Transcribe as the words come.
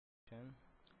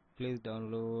Please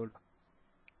download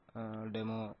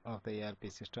demo of the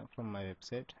ERP system from my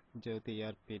website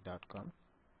jyotirp.com.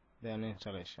 Then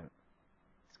installation.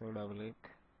 So double click.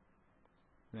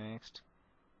 Next,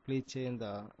 please change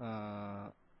the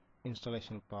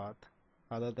installation path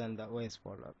other than the OS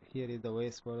folder. Here is the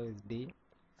OS folder is D,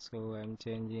 so I am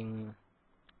changing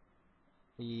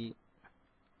E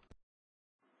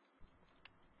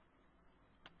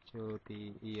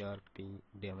Jyoti ERP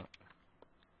demo.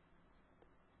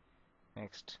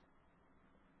 Next.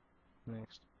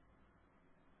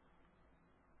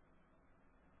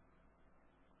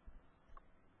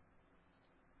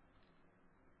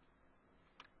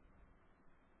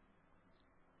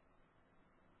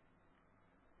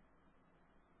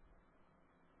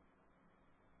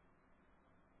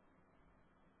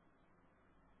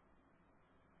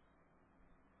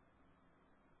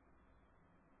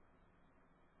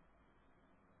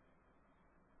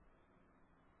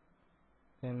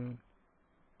 Then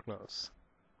close.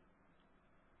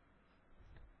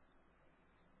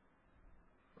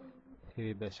 Here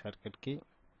is the shortcut key.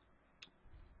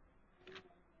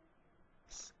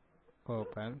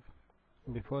 Open.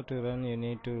 Before to run, you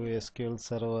need to SQL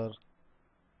server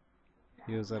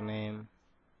username,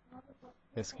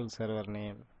 SQL server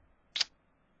name.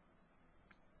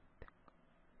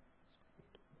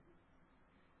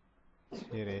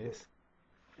 Here is.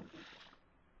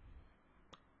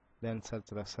 Then search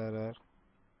the server.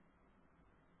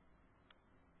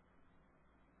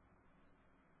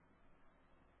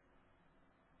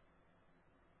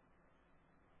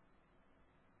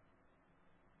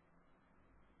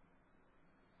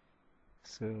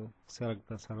 So select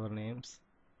the server names.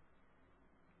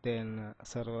 Then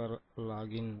server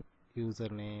login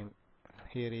username.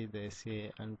 Here is the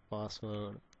SA and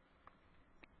password.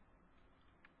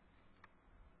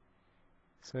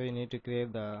 So you need to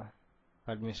create the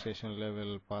administration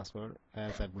level password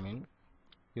as admin,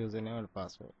 username and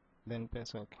password. Then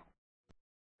press OK.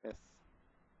 Yes.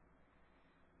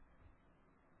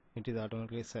 It is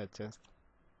automatically searches.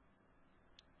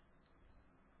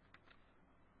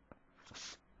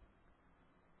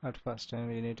 At first time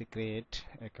we need to create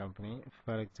a company.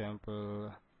 For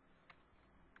example,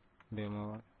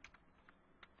 demo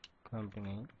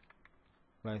company,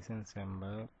 license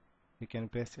number. You can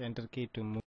press enter key to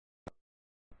move.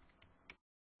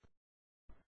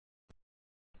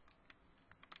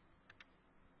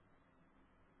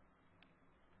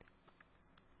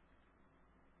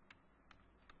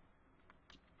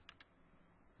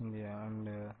 Yeah, and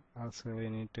also we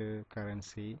need to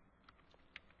currency,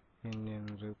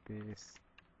 Indian rupees,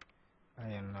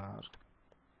 INR.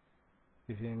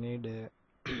 If you need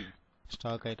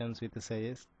stock items with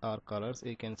size or colors,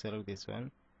 you can select this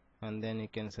one, and then you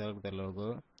can select the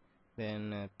logo,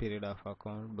 then period of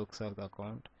account, books of the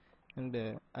account,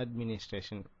 and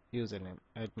administration username,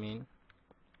 admin.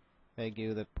 I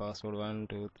give the password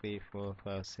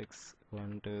 123456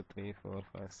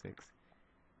 123456.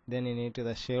 Then you need to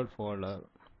the shared folder.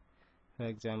 For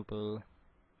example,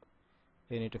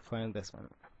 you need to find this one,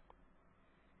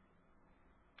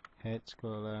 H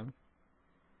colon.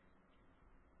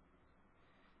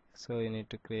 So you need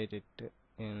to create it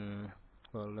in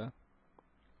folder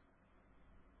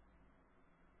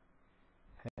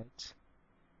H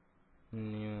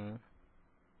new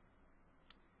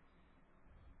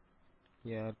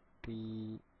ERP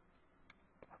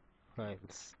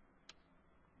files.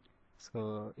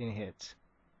 So in H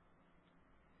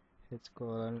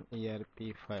colon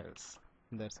ERP files.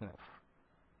 That's enough.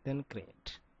 Then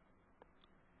create.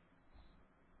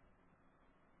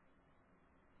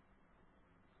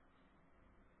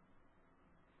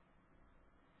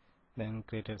 Then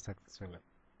created successfully.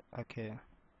 Okay.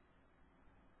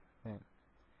 Then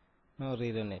now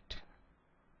rerun it.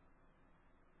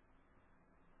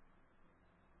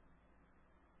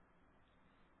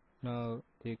 Now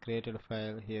you created a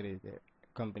file. Here is a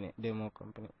company, demo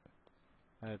company,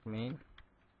 admin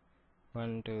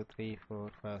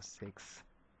 123456.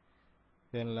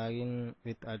 Then login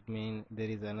with admin. There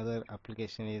is another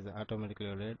application is automatically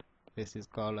loaded. This is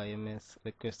called IMS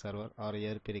request server or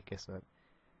ERP request server.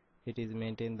 It is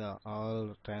maintain the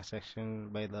all transaction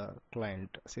by the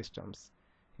client systems.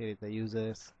 Here is the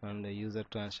users and the user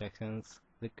transactions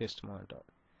request monitor.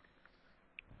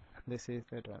 This is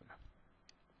that one.